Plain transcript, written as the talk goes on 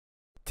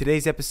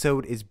Today's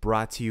episode is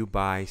brought to you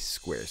by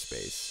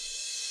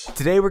Squarespace.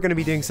 Today we're going to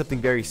be doing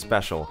something very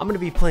special. I'm going to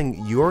be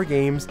playing your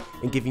games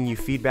and giving you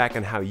feedback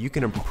on how you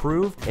can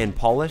improve and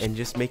polish and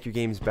just make your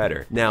games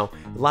better. Now,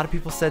 a lot of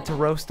people said to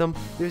roast them.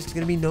 There's going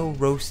to be no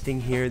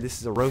roasting here. This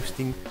is a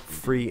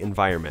roasting-free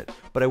environment.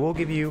 But I will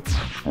give you...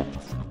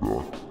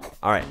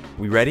 Alright,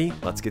 we ready?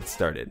 Let's get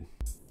started.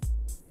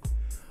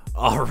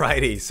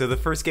 Alrighty, so the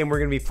first game we're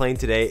going to be playing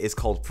today is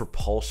called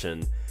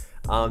Propulsion.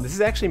 This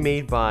is actually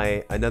made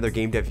by another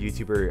game dev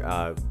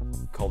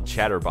YouTuber called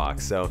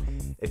Chatterbox. So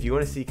if you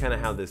want to see kind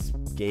of how this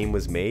game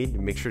was made,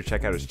 make sure to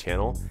check out his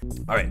channel.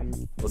 Alright,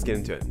 let's get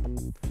into it.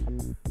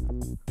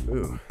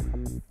 Ooh.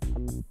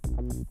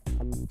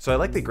 So I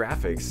like the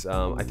graphics.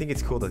 I think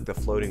it's cool, like the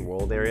floating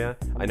world area.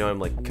 I know I'm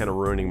like kind of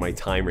ruining my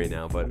time right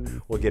now, but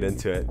we'll get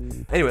into it.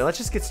 Anyway, let's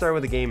just get started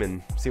with the game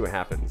and see what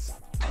happens.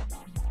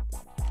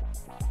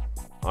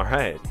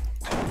 Alright.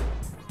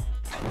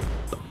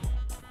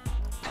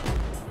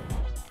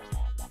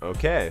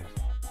 Okay.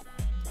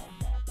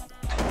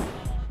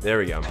 There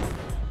we go.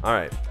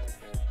 Alright.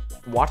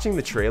 Watching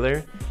the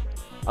trailer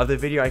of the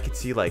video, I could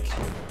see like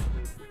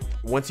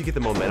once you get the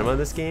momentum of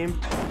this game,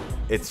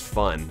 it's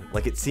fun.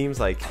 Like it seems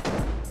like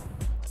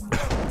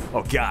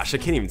oh gosh, I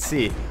can't even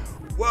see.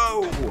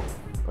 Whoa!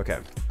 Okay.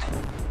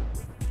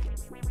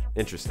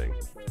 Interesting.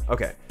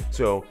 Okay,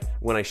 so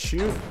when I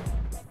shoot,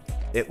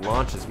 it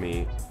launches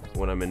me.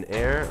 When I'm in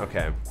air,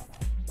 okay.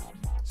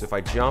 So if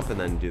I jump and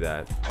then do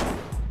that.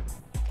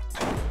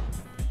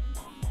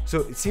 So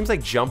it seems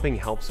like jumping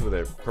helps with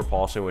a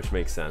propulsion, which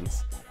makes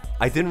sense.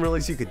 I didn't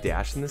realize you could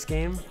dash in this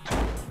game.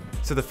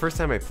 So the first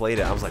time I played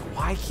it, I was like,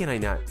 why can't I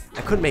not?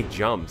 I couldn't make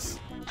jumps.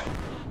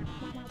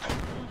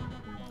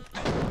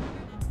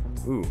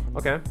 Ooh,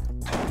 okay.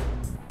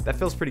 That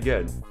feels pretty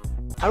good.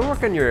 I would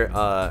work on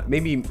your,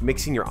 maybe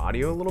mixing your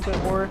audio a little bit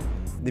more.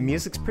 The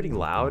music's pretty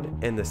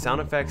loud, and the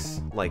sound effects,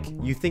 like,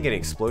 you think an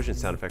explosion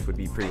sound effect would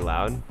be pretty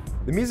loud.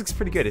 The music's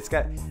pretty good.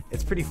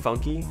 It's pretty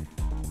funky.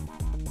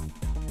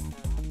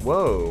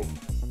 Whoa.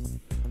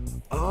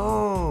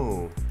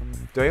 Oh.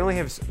 Do I only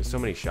have so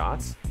many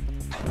shots?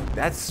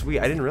 That's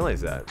sweet. I didn't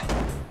realize that.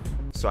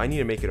 So I need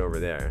to make it over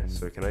there.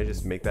 So can I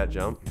just make that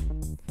jump?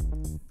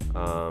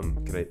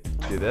 Can I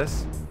do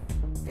this?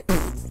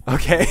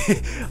 Okay.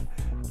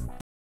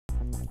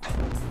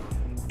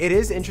 It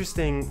is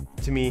interesting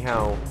to me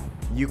how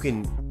you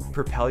can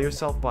propel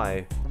yourself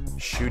by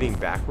shooting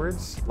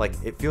backwards. Like,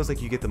 it feels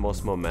like you get the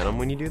most momentum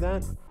when you do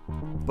that.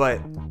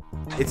 But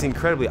it's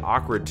incredibly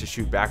awkward to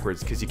shoot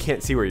backwards because you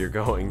can't see where you're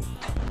going.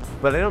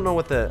 But I don't know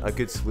what a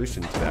good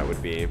solution to that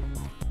would be.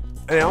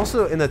 And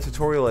also in the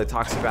tutorial it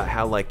talks about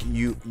how like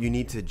you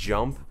need to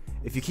jump.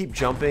 If you keep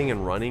jumping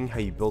and running, how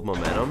you build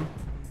momentum.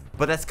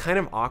 But that's kind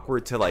of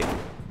awkward to like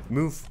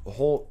move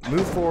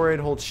forward,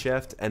 hold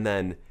shift, and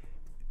then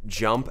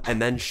jump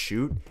and then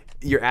shoot.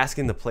 You're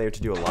asking the player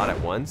to do a lot at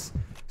once.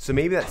 So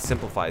maybe that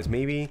simplifies.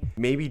 Maybe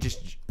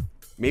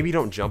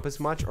don't jump as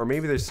much, or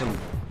maybe there's some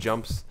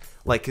jumps,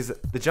 like, because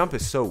the jump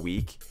is so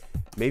weak,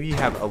 maybe you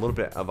have a little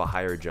bit of a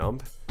higher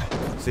jump.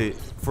 So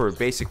for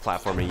basic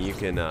platforming, you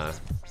can,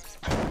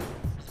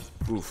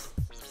 oof.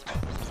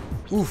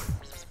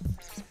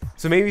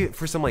 So maybe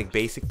for some like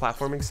basic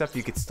platforming stuff,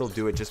 you could still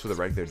do it just with a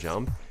regular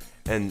jump.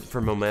 And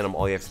for momentum,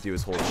 all you have to do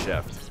is hold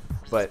shift.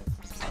 But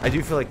I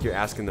do feel like you're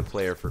asking the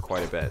player for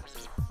quite a bit.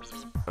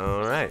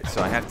 Alright,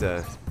 so I have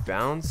to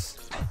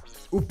bounce.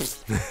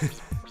 Oops.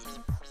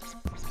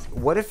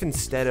 What if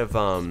instead of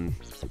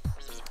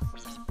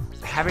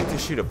having to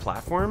shoot a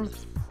platform,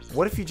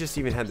 what if you just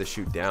even had to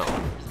shoot down?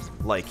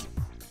 Like,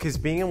 because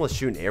being able to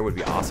shoot in air would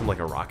be awesome, like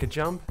a rocket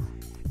jump.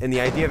 And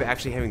the idea of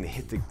actually having to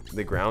hit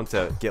the ground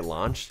to get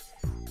launched,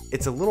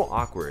 it's a little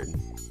awkward.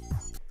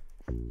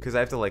 Because I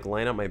have to like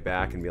line up my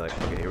back and be like,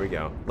 okay, here we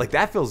go. Like,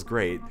 that feels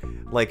great.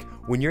 Like,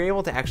 when you're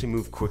able to actually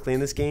move quickly in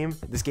this game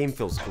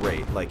feels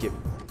great. Like,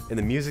 and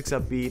the music's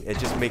upbeat, it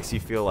just makes you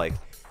feel like,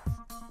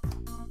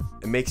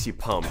 it makes you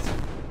pumped.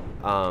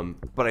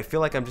 But I feel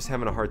like I'm just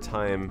having a hard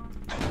time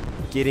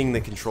getting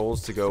the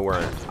controls to go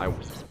where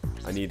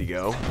I need to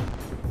go.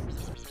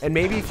 And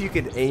maybe if you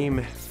could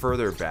aim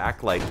further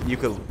back, like you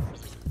could,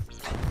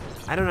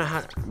 I don't know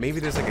how, maybe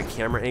there's like a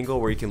camera angle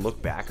where you can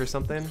look back or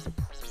something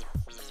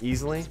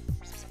easily.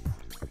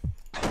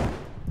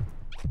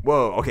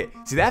 Whoa, okay,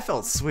 see, that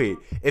felt sweet.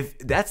 If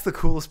that's the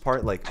coolest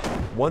part, like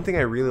one thing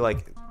I really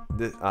like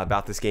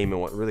about this game and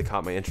what really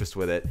caught my interest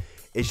with it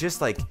is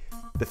just like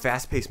the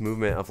fast-paced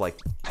movement of like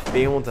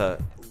being able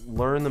to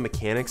learn the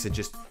mechanics and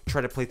just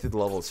try to play through the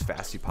level as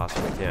fast as you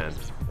possibly can.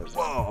 Like,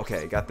 whoa,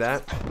 okay, got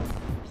that?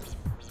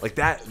 Like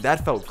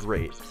that felt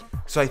great.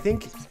 So I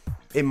think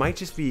it might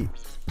just be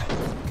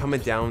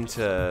coming down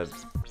to,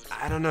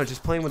 I don't know,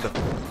 just playing with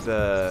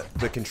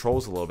the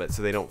controls a little bit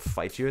so they don't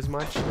fight you as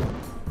much.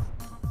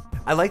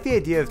 I like the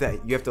idea of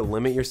that you have to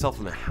limit yourself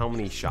on how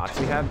many shots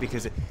you have,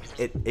 because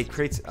it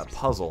creates a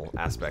puzzle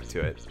aspect to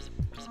it.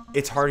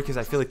 It's hard because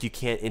I feel like you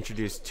can't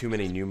introduce too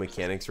many new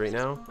mechanics right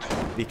now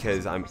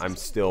because I'm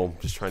still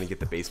just trying to get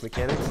the base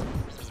mechanics.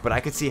 But I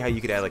could see how you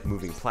could add like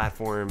moving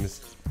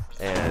platforms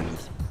and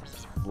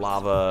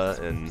lava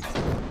and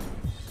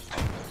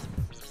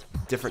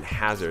different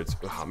hazards.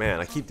 Oh man,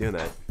 I keep doing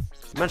that.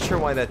 I'm not sure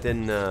why that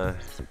didn't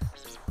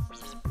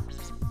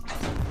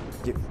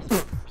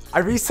I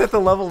reset the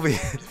level. I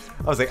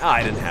was like,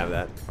 I didn't have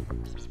that.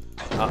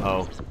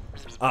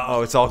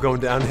 Uh-oh, it's all going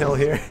downhill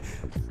here.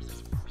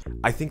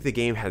 I think the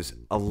game has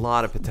a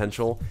lot of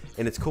potential,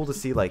 and it's cool to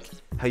see like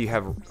how you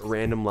have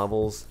random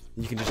levels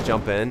you can just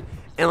jump in,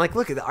 and like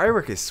look, the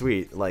artwork is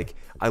sweet. Like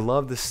I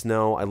love the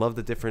snow, I love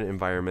the different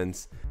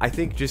environments. I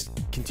think just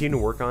continue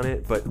to work on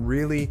it, but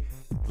really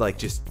like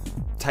just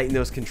tighten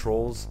those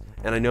controls.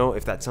 And I know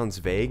if that sounds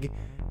vague,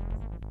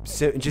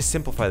 just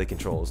simplify the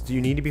controls. Do you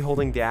need to be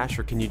holding dash,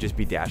 or can you just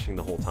be dashing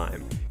the whole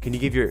time? Can you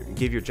give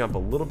your jump a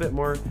little bit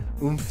more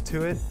oomph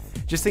to it?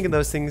 Just think of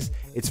those things.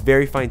 It's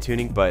very fine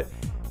tuning, but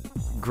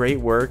great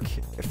work,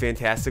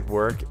 fantastic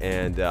work,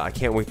 and I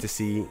can't wait to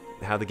see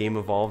how the game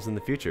evolves in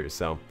the future.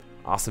 So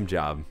awesome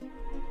job.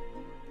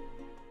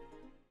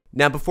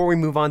 Now, before we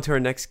move on to our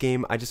next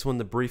game, I just wanted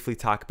to briefly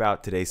talk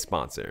about today's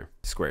sponsor,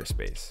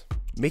 Squarespace.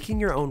 Making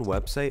your own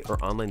website or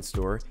online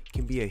store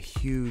can be a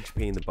huge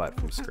pain in the butt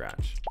from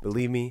scratch.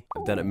 Believe me,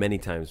 I've done it many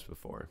times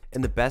before.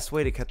 And the best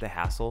way to cut the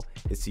hassle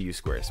is to use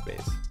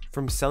Squarespace.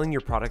 From selling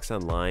your products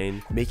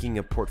online, making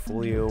a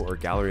portfolio or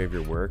gallery of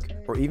your work,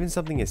 or even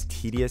something as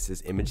tedious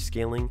as image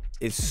scaling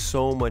is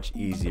so much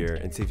easier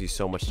and saves you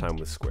so much time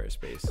with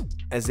Squarespace.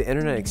 As the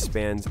internet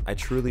expands, I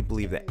truly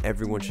believe that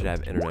everyone should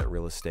have internet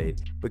real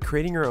estate, but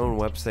creating your own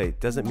website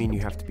doesn't mean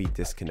you have to be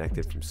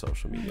disconnected from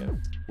social media.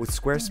 With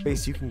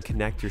Squarespace, you can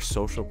connect your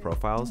social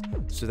profiles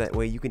so that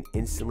way you can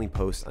instantly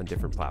post on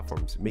different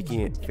platforms, making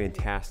it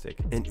fantastic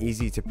and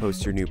easy to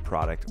post your new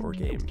product or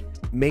game.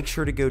 Make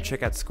sure to go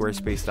check out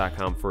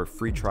squarespace.com for a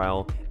free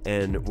trial,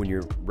 and when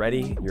you're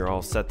ready, you're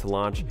all set to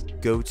launch,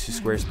 go to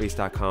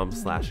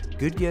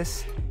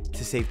squarespace.com/Goodgis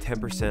to save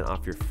 10%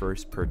 off your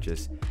first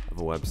purchase of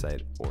a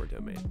website or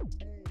domain.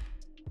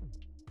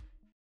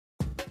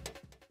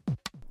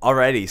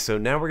 Alrighty, so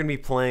now we're gonna be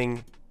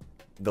playing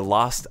The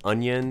Lost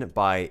Onion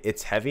by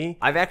It's Heavy.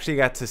 I've actually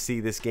got to see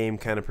this game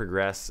kind of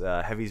progress.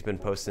 Heavy's been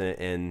posting it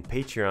in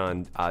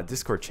Patreon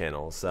Discord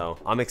channel, so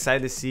I'm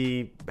excited to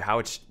see how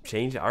it's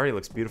changed. It already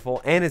looks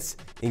beautiful, and it's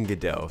in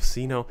Godot, so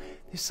you know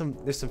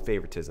there's some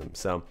favoritism.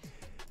 So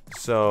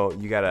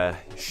you gotta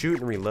shoot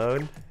and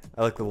reload.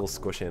 I like the little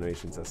squish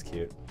animations. That's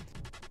cute.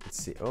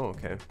 Let's see. Oh,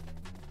 okay.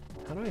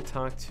 How do I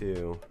talk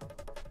to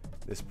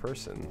this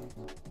person?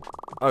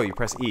 Oh, you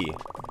press E.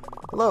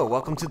 Hello,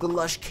 welcome to the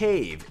lush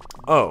cave.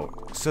 Oh,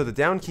 so the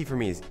down key for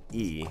me is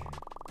E.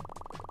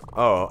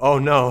 Oh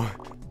no.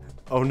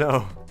 Oh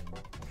no.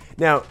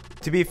 Now,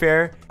 to be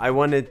fair, I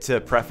wanted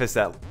to preface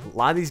that a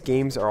lot of these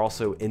games are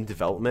also in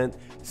development,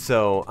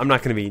 so I'm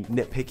not going to be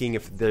nitpicking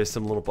if there's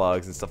some little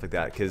bugs and stuff like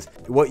that, because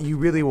what you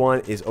really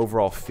want is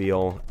overall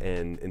feel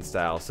and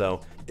style. So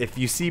if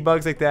you see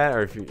bugs like that,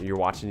 or if you're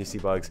watching you see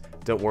bugs,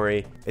 don't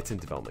worry, it's in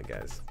development,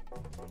 guys.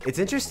 It's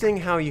interesting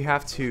how you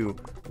have to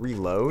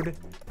reload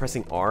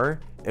pressing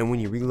R, and when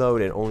you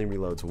reload, it only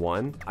reloads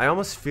one. I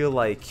almost feel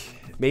like,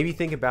 maybe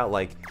think about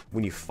like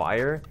when you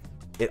fire,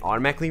 it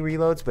automatically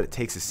reloads, but it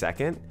takes a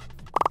second.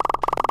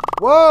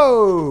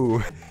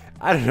 Whoa!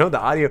 I don't know, the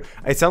audio,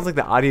 it sounds like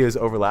the audio is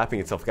overlapping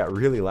itself. It got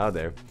really loud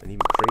there. And even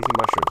crazy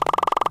mushrooms.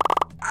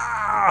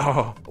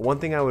 Ow! One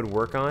thing I would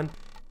work on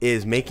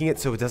is making it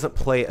so it doesn't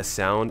play a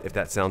sound if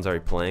that sound's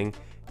already playing.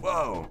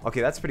 Whoa!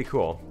 Okay, that's pretty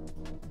cool.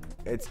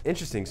 It's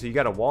interesting. So you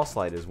got a wall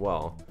slide as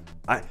well.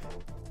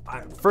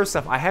 First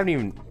off, I haven't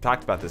even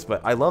talked about this,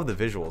 but I love the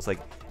visuals. Like,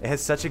 it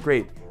has such a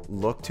great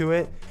look to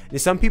it.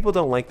 Some people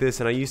don't like this,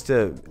 and I used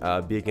to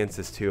be against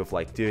this too, of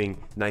like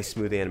doing nice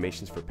smooth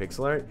animations for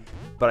pixel art,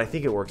 but I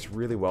think it works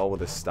really well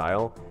with this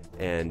style,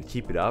 and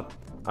keep it up.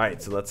 All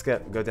right, so let's go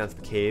down to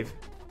the cave.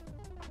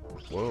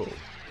 Whoa,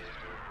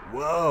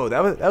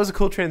 that was a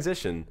cool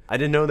transition. I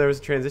didn't know there was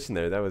a transition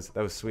there. That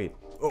was sweet.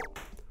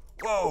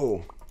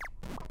 Oh,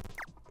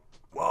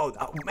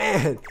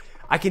 man.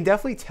 I can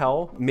definitely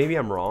tell, maybe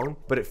I'm wrong,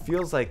 but it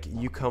feels like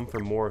you come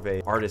from more of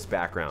a artist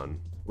background.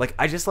 Like,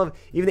 I just love,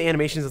 even the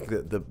animations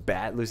of the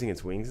bat losing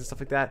its wings and stuff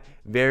like that.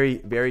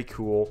 Very, very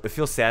cool. It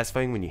feels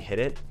satisfying when you hit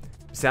it.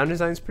 Sound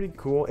design is pretty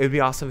cool. It would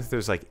be awesome if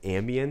there's like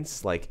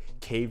ambience, like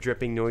cave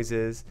dripping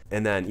noises,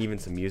 and then even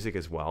some music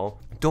as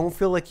well. Don't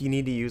feel like you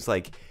need to use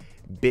like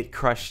bit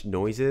crush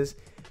noises,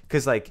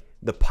 because like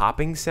the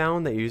popping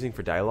sound that you're using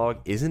for dialogue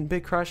isn't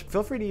bit crush.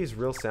 Feel free to use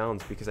real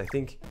sounds, because I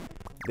think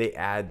they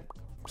add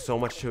so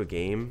much to a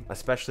game,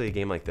 especially a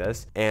game like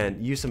this,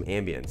 and use some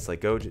ambience.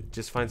 Like, go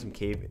just find some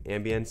cave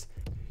ambience.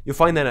 You'll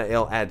find that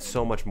it'll add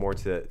so much more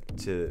to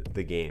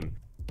the game.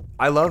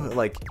 I love,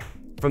 like,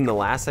 from the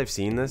last I've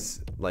seen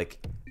this,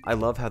 like, I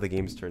love how the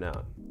games turn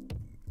out.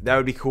 That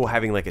would be cool,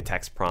 having like a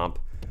text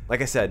prompt.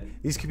 Like I said,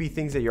 these could be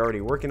things that you're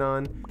already working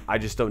on. I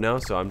just don't know,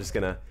 so I'm just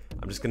gonna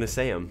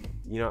say them.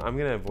 You know, I'm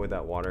gonna avoid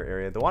that water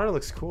area. The water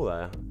looks cool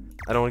though.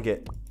 I don't want to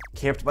get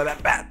camped by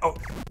that bat. Oh,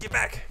 get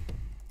back.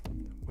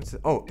 What's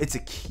it? Oh, it's a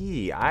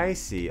key. I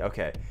see.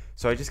 Okay,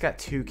 so I just got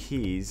 2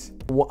 keys.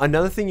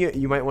 Another thing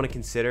you might want to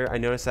consider, I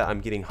noticed that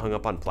I'm getting hung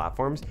up on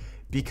platforms.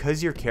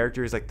 because your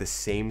character is like the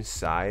same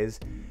size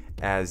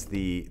as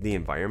the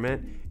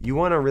environment, you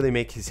want to really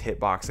make his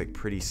hitbox like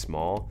pretty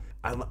small.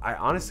 I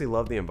honestly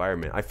love the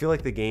environment. I feel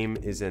like the game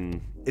is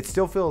it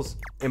still feels,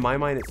 in my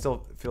mind, it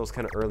still feels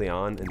kind of early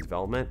on in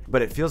development,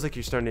 but it feels like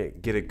you're starting to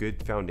get a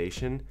good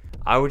foundation.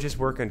 I would just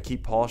work on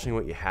keep polishing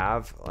what you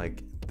have.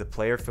 Like, the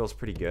player feels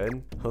pretty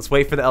good. Let's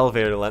wait for the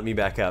elevator to let me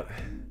back up.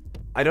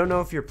 I don't know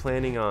if you're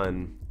planning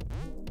on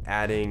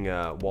adding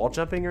wall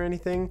jumping or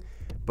anything,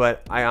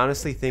 but I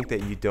honestly think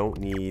that you don't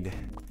need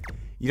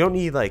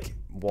like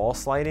wall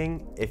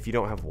sliding if you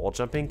don't have wall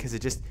jumping,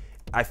 because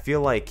I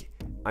feel like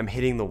I'm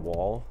hitting the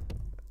wall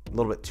a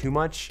little bit too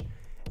much,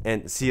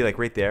 and see, like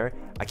right there,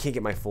 I can't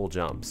get my full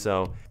jump.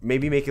 So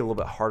maybe make it a little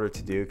bit harder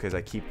to do, because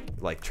I keep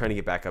like trying to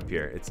get back up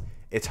here.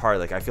 It's hard.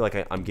 Like, I feel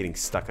like I'm getting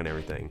stuck on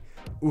everything.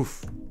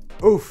 Oof.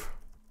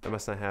 I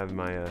must not have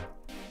my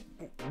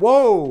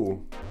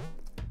whoa.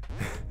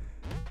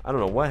 I don't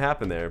know what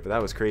happened there, but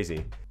that was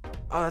crazy.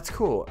 Oh, that's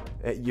cool.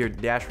 Your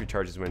dash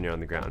recharges when you're on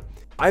the ground.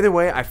 Either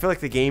way, I feel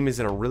like the game is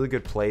in a really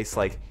good place.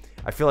 Like,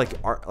 I feel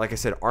like like I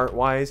said,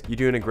 art-wise, you're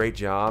doing a great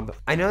job.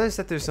 I noticed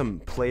that there's some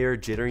player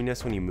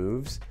jitteriness when he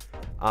moves.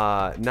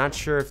 Not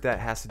sure if that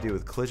has to do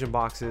with collision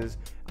boxes.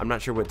 I'm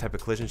not sure what type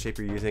of collision shape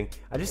you're using.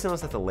 I just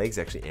noticed that the legs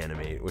actually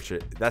animate,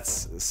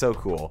 that's so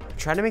cool.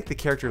 Try to make the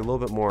character a little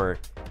bit more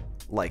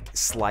like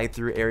slide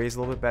through areas a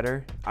little bit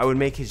better. I would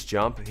make his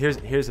jump.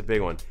 Here's a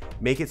big one.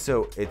 Make it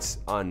so it's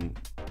on.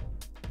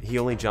 He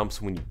only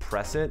jumps when you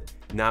press it,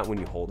 not when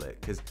you hold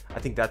it, because I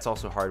think that's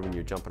also hard when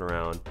you're jumping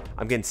around.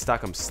 I'm getting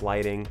stuck, I'm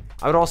sliding.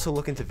 I would also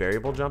look into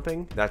variable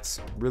jumping.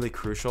 That's really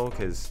crucial,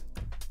 because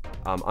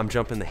I'm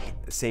jumping the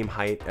same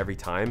height every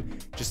time.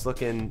 Just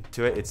look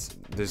into it.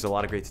 There's a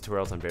lot of great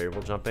tutorials on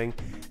variable jumping.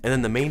 And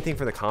then the main thing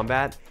for the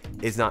combat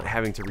is not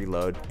having to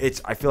reload.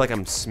 I feel like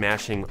I'm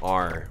smashing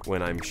R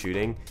when I'm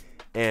shooting,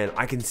 and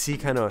I can see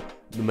kind of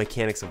the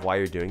mechanics of why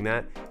you're doing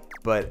that,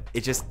 but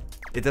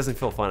it doesn't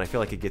feel fun. I feel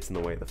like it gets in the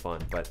way of the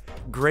fun. But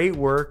great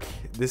work.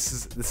 This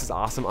is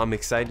awesome. I'm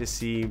excited to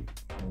see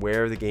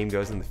where the game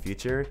goes in the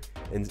future.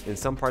 And in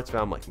some parts of it,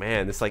 I'm like,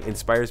 man, this like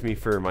inspires me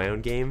for my own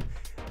game.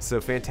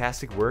 So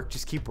fantastic work.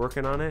 Just keep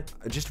working on it.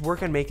 Just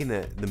work on making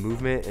the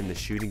movement and the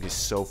shooting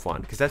just so fun,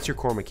 because that's your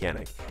core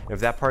mechanic. And if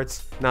that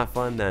part's not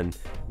fun, then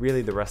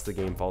really the rest of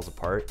the game falls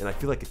apart. And I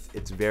feel like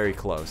it's very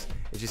close.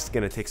 It's just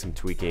gonna take some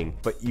tweaking,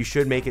 but you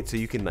should make it so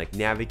you can like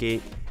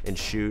navigate and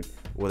shoot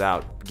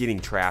without getting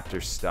trapped or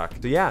stuck.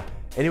 So yeah,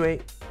 anyway,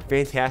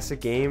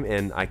 fantastic game,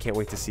 and I can't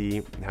wait to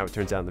see how it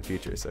turns out in the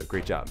future. So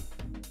great job.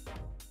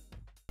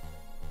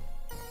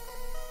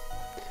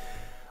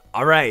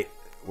 All right,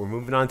 we're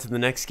moving on to the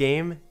next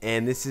game,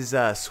 and this is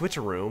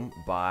Switcharoom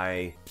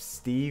by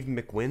Steve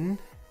McWin.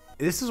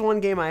 This is one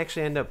game I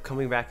actually end up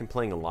coming back and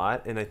playing a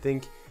lot, and I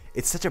think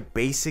it's such a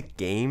basic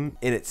game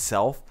in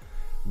itself,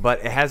 but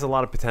it has a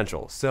lot of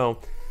potential. So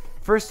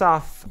first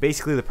off,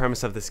 basically the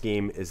premise of this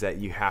game is that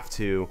you have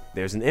to,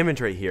 there's an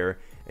image right here,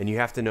 and you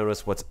have to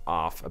notice what's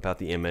off about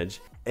the image.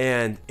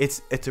 And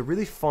it's a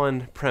really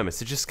fun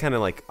premise. It's just kind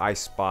of like I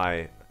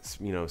Spy,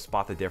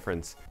 spot the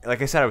difference.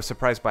 Like I said, I was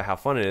surprised by how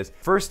fun it is.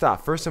 First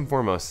off, first and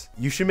foremost,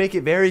 you should make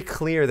it very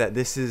clear that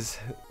this is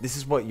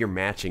what you're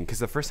matching. Because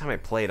the first time I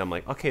played, I'm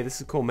like, okay, this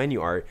is cool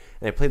menu art.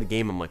 And I played the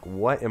game, I'm like,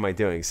 what am I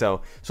doing?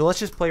 So let's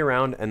just play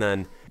around, and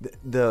then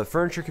the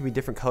furniture can be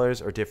different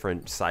colors or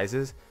different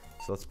sizes.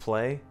 So let's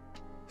play.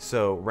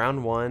 So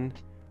round one,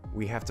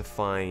 we have to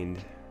find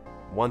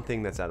one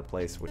thing that's out of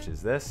place, which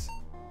is this.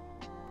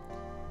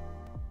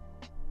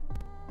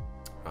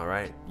 All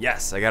right,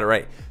 yes, I got it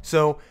right.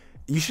 So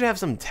you should have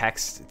some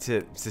text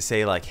to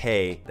say like,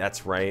 hey,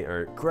 that's right,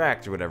 or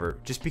correct, or whatever,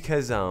 just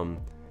because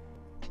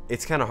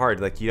it's kind of hard.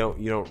 Like you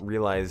don't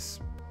realize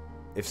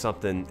if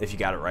you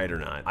got it right or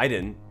not. I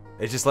didn't.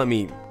 It just let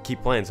me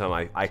keep playing, so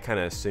I kind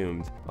of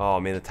assumed. Oh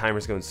man, the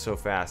timer's going so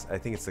fast. I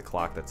think it's the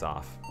clock that's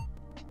off.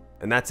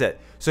 And that's it.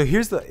 So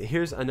here's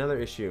another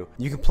issue.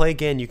 You can play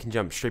again, you can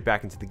jump straight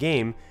back into the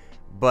game,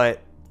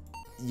 but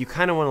you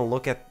kind of want to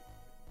look at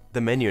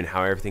the menu and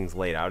how everything's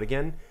laid out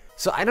again.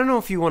 So I don't know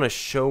if you want to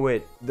show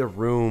it the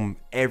room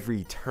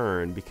every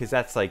turn, because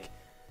that's like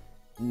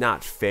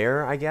not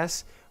fair, I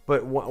guess.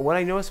 But what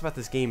I noticed about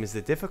this game is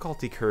the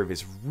difficulty curve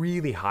is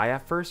really high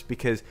at first,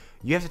 because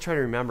you have to try to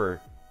remember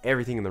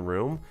everything in the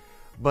room.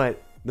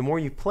 But the more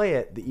you play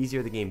it, the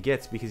easier the game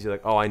gets, because you're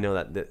like, oh, I know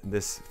that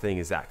this thing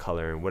is that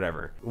color and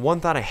whatever. One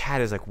thought I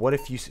had is like, what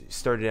if you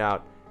started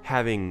out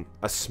having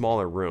a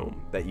smaller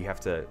room that you have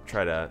to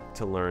try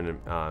to learn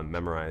and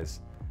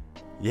memorize?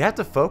 You have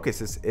to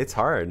focus. It's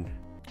hard.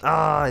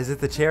 Ah, is it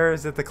the chair or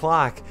is it the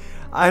clock?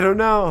 I don't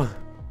know.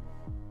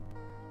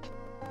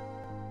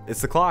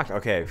 It's the clock.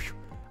 Okay.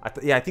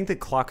 Yeah, I think the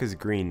clock is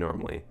green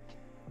normally.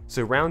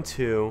 So round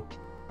two,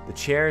 the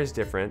chair is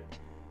different.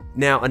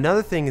 Now,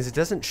 another thing is it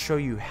doesn't show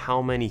you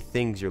how many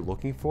things you're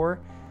looking for.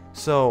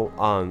 So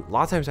a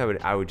lot of times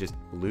I would just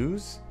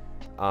lose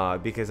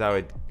because I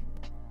would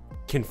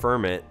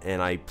confirm it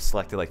and I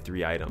selected like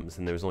 3 items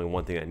and there was only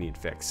one thing that needed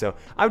fixed. So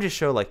I would just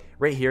show like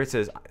right here it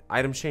says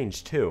item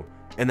changed 2,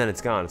 and then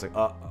it's gone. It's like,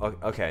 oh,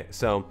 okay.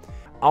 So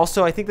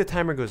Also, I think the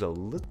timer goes a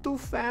little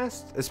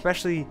fast,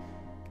 especially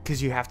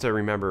because you have to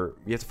remember,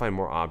 you have to find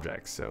more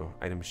objects. So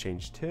items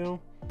change too.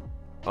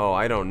 Oh,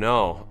 I don't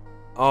know.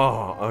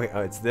 Oh,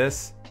 okay, it's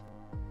this.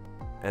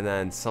 And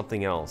then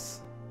something else.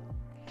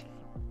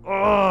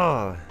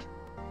 Oh,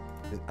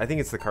 I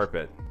think it's the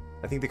carpet.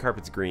 I think the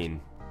carpet's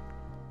green.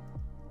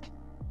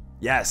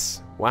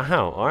 Yes.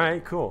 Wow. All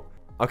right, cool.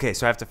 Okay,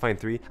 so I have to find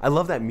 3. I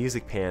love that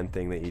music pan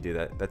thing that you do.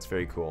 That's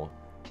very cool.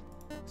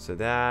 So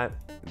that.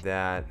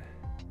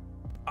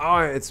 Oh,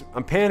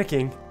 I'm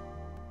panicking.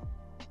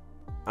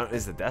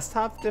 Is the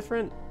desktop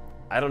different?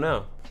 I don't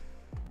know.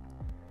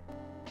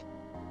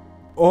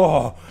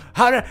 Oh,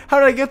 how did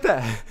I get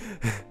that?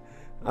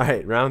 All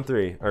right, round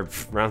 3 or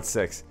round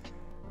 6.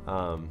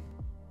 That's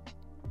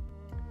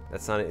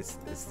not it.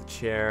 It's the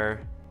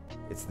chair.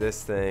 It's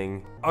this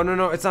thing. Oh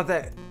no, it's not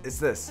that. It's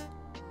this.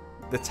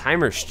 The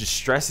timer just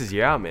stresses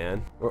you out,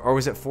 man. Or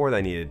was it 4 that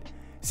I needed?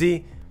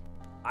 See,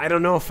 I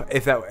don't know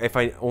if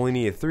I only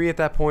needed 3 at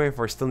that point, if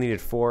I still needed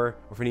 4, or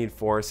if I needed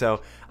 4.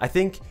 So I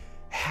think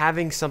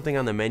having something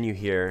on the menu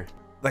here,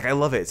 like I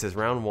love it. It says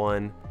round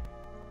 1.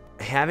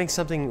 Having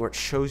something where it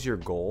shows your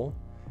goal,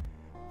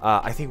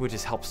 I think would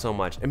just help so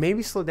much, and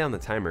maybe slow down the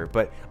timer.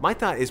 But my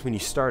thought is, when you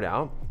start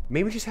out,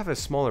 maybe just have a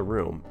smaller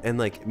room, and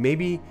like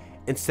maybe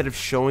instead of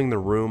showing the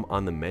room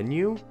on the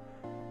menu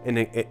and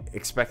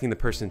expecting the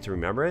person to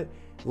remember it,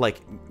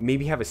 like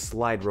maybe have a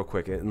slide real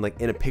quick and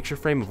like in a picture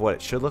frame of what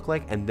it should look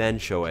like, and then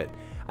show it.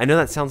 I know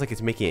that sounds like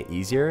it's making it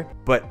easier,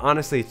 but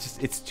honestly,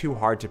 it's too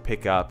hard to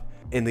pick up,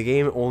 and the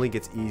game only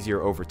gets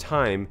easier over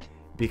time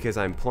because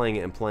I'm playing it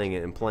and playing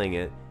it and playing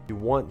it. You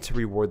want to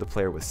reward the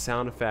player with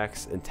sound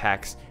effects and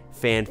text,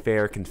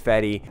 fanfare,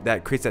 confetti.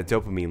 That creates that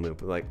dopamine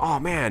loop. Like, oh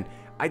man,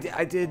 I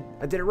did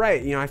it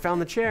right. You know, I found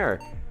the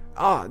chair.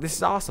 Oh, this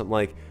is awesome.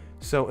 Like,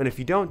 so, and if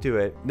you don't do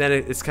it, then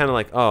it's kind of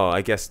like, oh,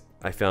 I guess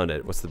I found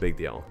it. What's the big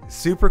deal?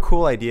 Super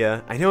cool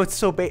idea. I know it's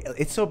so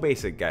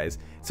basic, guys.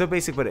 It's so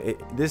basic,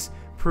 but this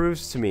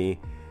proves to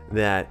me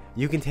that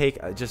you can take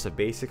just a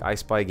basic I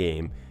Spy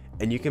game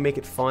and you can make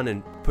it fun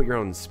and put your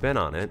own spin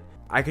on it.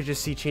 I could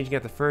just see changing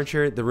out the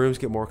furniture. The rooms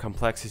get more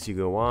complex as you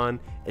go on.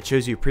 It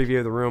shows you a preview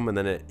of the room, and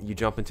then you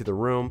jump into the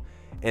room.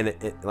 And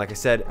like I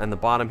said, on the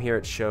bottom here,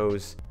 it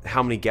shows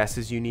how many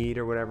guesses you need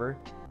or whatever.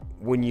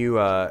 When you,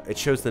 it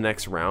shows the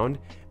next round.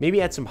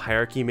 Maybe add some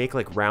hierarchy, make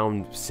like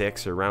round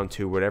 6 or round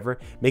 2, whatever.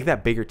 Make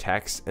that bigger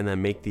text, and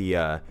then make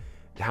the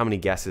how many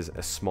guesses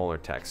a smaller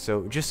text.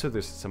 So just so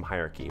there's some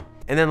hierarchy.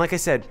 And then, like I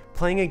said,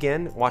 playing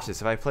again, watch this.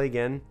 If I play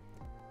again,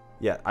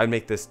 yeah, I'd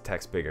make this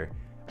text bigger.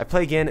 I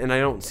play again and I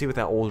don't see what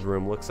that old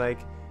room looks like,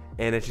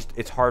 and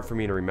it's hard for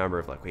me to remember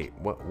if like, wait,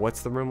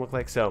 what's the room look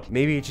like? So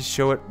maybe just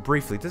show it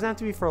briefly. It doesn't have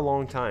to be for a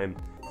long time.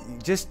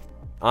 Just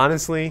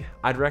honestly,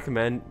 I'd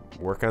recommend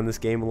work on this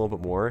game a little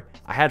bit more.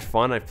 I had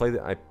fun. I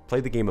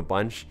played the game a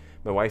bunch.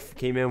 My wife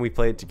came in, we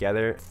played it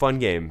together. Fun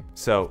game.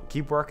 So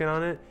keep working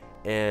on it,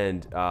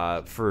 and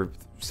for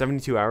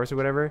 72 hours or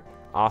whatever,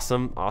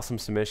 awesome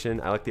submission.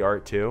 I like the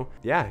art too.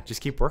 Yeah, just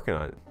keep working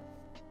on it.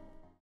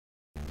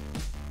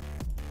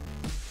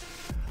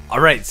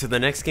 Alright, so the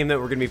next game that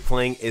we're going to be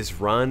playing is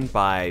run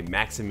by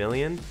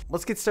Maximilian.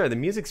 Let's get started. The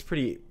music's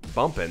pretty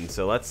bumping,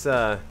 so let's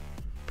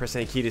press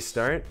any key to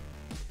start.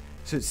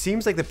 So it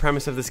seems like the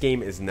premise of this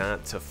game is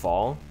not to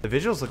fall. The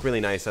visuals look really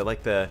nice. I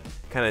like the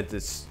kind of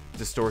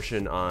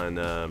distortion on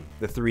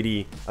the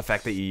 3D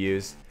effect that you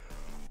use.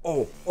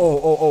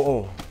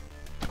 Oh.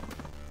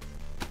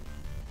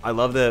 I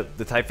love the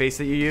typeface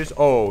that you use.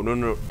 Oh,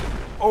 no.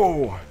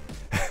 Oh!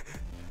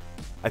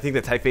 I think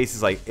the typeface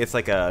is like, it's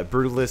like a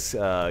brutalist,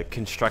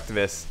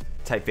 constructivist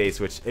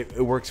typeface, which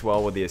it works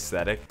well with the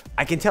aesthetic.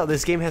 I can tell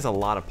this game has a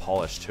lot of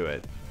polish to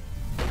it.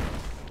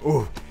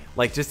 Ooh,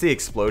 like just the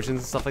explosions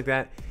and stuff like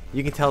that.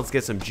 You can tell it's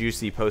got some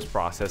juicy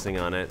post-processing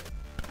on it.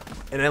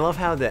 And I love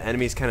how the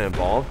enemies kind of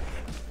evolve.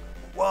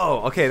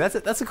 Whoa, okay,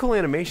 that's a cool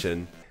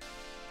animation.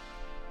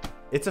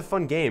 It's a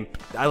fun game.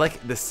 I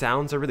like the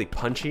sounds are really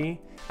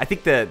punchy. I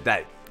think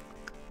that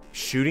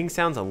shooting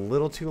sounds a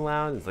little too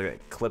loud. It's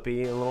like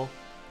clippy a little.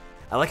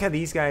 I like how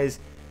these guys,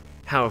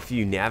 how if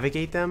you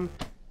navigate them,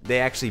 they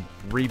actually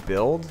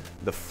rebuild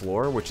the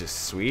floor, which is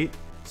sweet.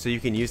 So you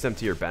can use them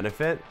to your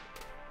benefit.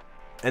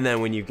 And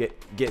then when you get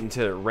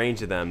into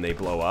range of them, they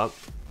blow up.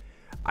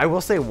 I will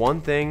say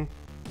one thing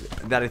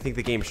that I think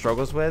the game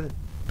struggles with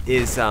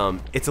is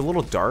it's a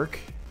little dark.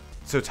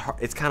 So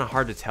it's kind of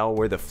hard to tell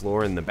where the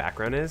floor and the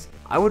background is.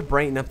 I would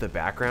brighten up the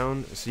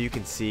background so you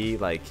can see,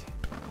 like,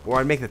 or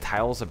I'd make the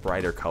tiles a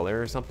brighter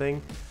color or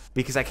something,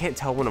 because I can't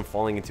tell when I'm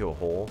falling into a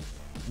hole.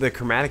 The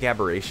chromatic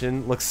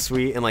aberration looks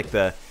sweet, and like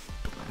the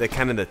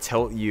kind of the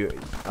tilt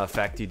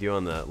effect you do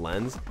on the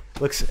lens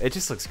it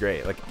just looks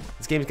great. Like,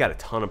 this game's got a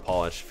ton of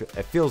polish.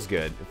 It feels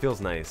good. It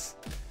feels nice.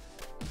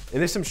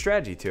 And there's some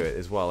strategy to it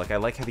as well. Like, I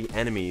like how the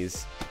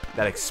enemies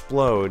that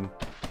explode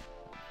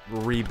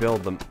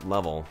rebuild the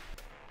level.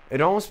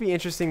 It'd almost be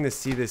interesting to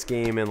see this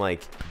game in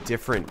like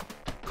different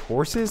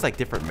courses, like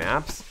different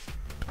maps,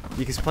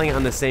 because playing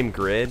on the same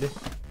grid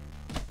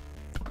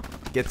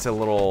gets a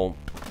little,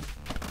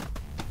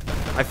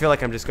 I feel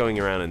like I'm just going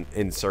around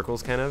in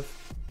circles kind of.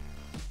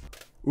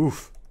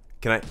 Oof.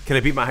 Can I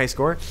beat my high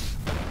score?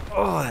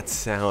 Oh, that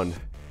sound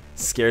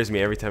scares me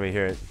every time I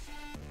hear it.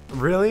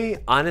 Really?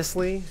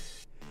 Honestly,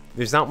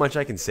 there's not much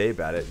I can say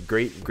about it.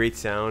 Great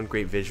sound,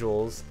 great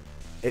visuals.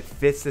 It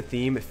fits the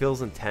theme. It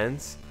feels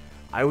intense.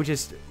 I would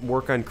just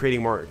work on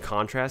creating more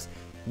contrast.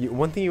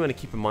 One thing you want to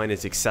keep in mind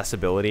is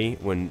accessibility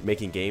when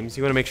making games.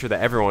 You want to make sure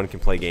that everyone can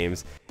play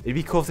games. It'd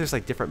be cool if there's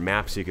like different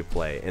maps you could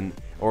play, and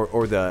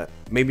or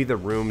maybe the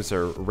rooms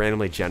are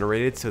randomly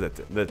generated so that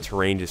the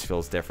terrain just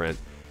feels different.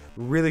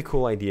 Really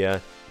cool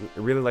idea. I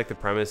really like the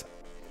premise.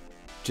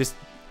 Just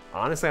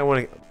honestly, I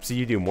want to see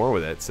you do more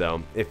with it.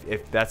 So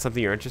if that's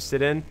something you're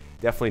interested in,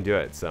 definitely do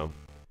it. So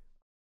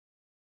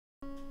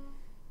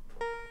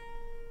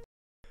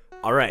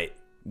all right,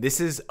 this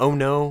is Oh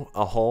No,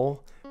 a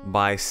Hole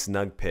by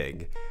Snug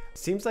Pig.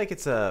 Seems like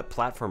it's a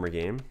platformer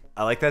game.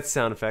 I like that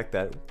sound effect,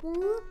 that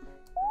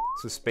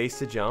so space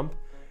to jump.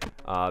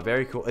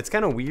 Very cool. It's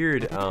kind of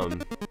weird. Oh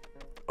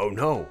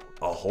no,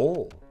 a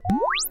hole.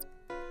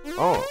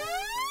 Oh,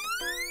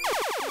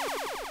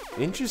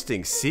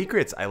 interesting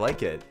secrets. I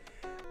like it.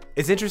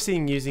 It's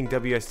interesting using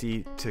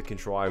WSD to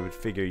control. I would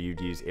figure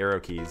you'd use arrow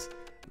keys.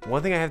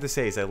 One thing I have to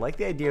say is I like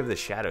the idea of the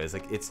shadows.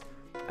 Like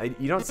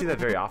you don't see that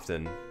very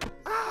often.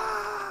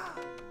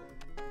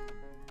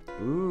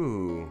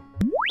 Ooh.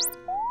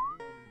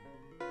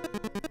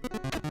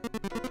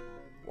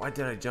 Why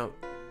did I jump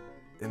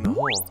in the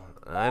hole?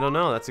 I don't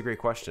know. That's a great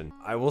question.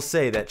 I will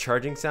say that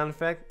charging sound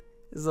effect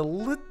is a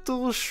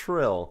little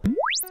shrill.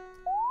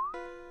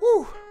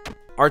 Woo.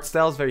 Art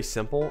style is very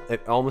simple.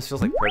 It almost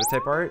feels like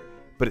prototype art,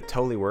 but it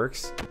totally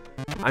works.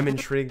 I'm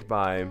intrigued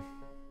by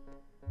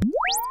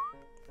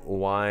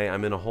why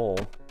I'm in a hole,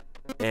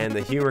 and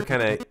the humor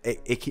kind of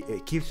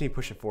it keeps me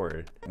pushing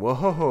forward.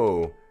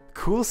 Whoa,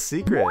 cool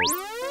secret.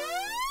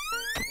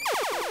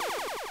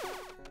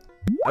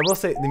 I will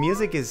say the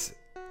music is,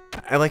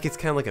 I like it's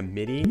kind of like a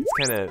MIDI.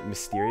 It's kind of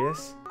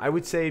mysterious. I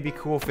would say it'd be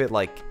cool if it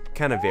like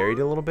kind of varied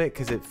a little bit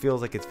because it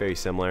feels like it's very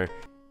similar.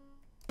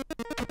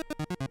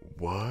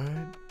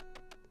 What?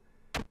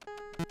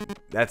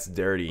 That's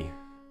dirty.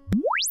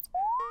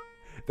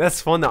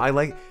 That's fun though. I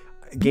like,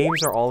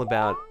 games are all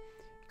about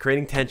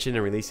creating tension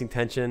and releasing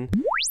tension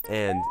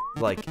and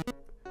like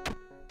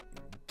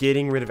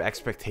getting rid of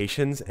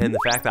expectations, and the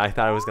fact that I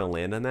thought I was gonna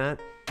land on that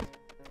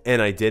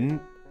and I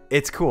didn't.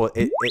 It's cool.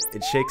 It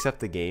shakes up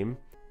the game.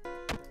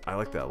 I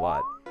like that a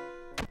lot.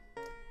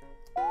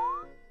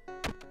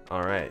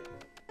 All right.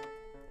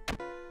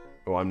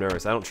 Oh, I'm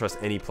nervous. I don't trust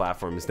any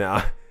platforms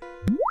now.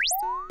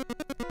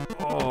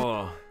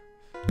 Oh.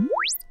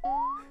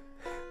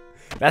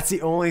 That's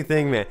the only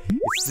thing, man.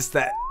 It's just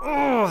that,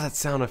 oh, that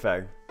sound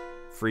effect.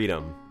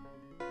 Freedom.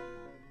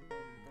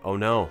 Oh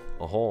no,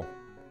 a hole.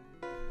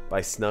 By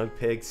Snug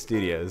Pig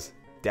Studios.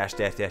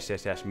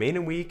 -- main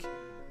and week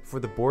for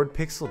the Board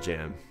Pixel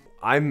Jam.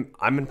 I'm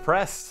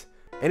impressed,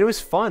 and it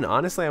was fun.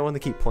 Honestly, I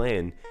wanted to keep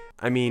playing.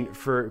 I mean,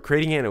 for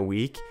creating it in a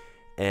week,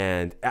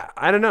 and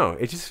I don't know,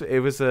 it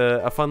was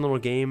a fun little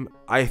game.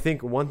 I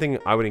think one thing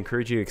I would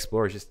encourage you to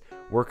explore is just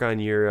work on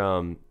your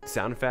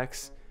sound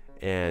effects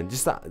and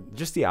just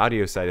the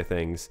audio side of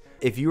things.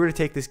 If you were to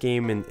take this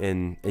game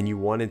and you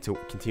wanted to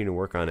continue to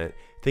work on it,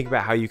 think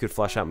about how you could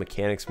flesh out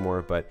mechanics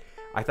more. But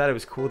I thought it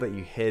was cool that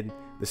you hid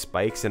the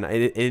spikes, and I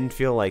didn't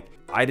feel like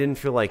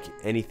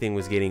anything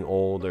was getting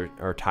old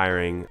or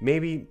tiring.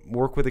 Maybe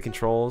work with the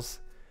controls,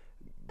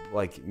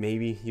 like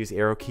maybe use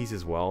arrow keys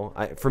as well.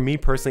 For me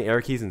personally,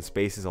 arrow keys in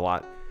space is a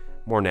lot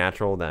more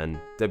natural than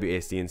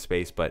WASD in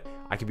space, but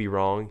I could be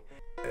wrong.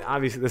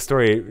 Obviously the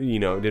story,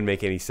 didn't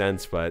make any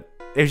sense, but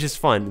it was just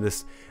fun.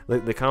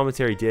 The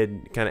commentary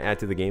did kind of add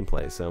to the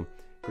gameplay, so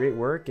great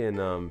work,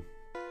 and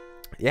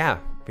yeah,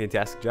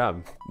 fantastic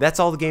job. That's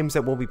all the games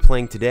that we'll be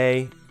playing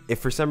today. If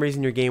for some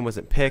reason your game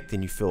wasn't picked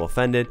and you feel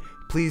offended,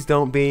 please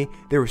don't be.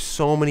 There were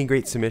so many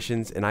great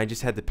submissions, and I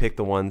just had to pick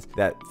the ones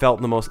that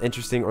felt the most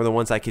interesting, or the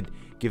ones I could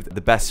give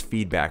the best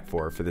feedback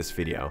for this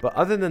video. But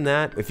other than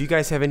that, if you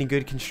guys have any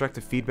good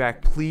constructive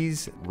feedback,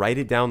 please write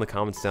it down in the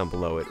comments down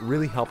below. It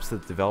really helps the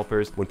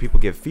developers when people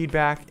give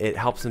feedback. It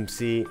helps them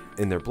see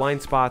in their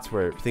blind spots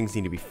where things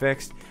need to be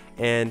fixed,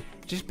 and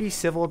just be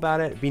civil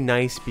about it. Be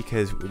nice,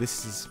 because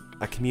this is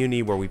a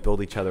community where we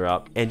build each other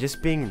up, and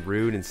just being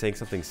rude and saying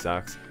something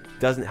sucks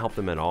doesn't help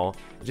them at all.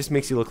 It just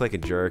makes you look like a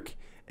jerk,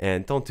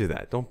 and don't do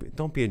that.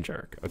 Don't be a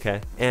jerk, okay?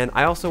 And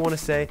I also want to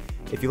say,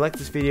 if you like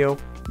this video,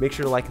 make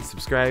sure to like and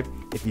subscribe.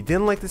 If you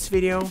didn't like this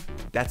video,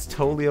 that's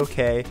totally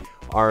okay.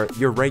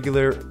 Your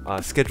regular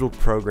scheduled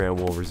program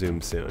will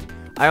resume soon.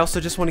 I also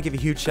just want to give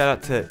a huge shout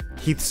out to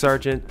Heath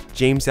Sargent,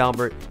 James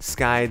Albert,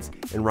 Skides,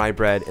 and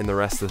Rybread, and the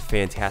rest of the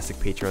fantastic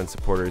Patreon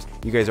supporters.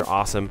 You guys are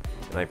awesome,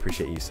 and I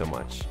appreciate you so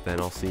much.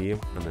 Then I'll see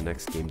you on the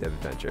next Game Dev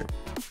Adventure.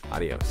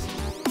 Adios.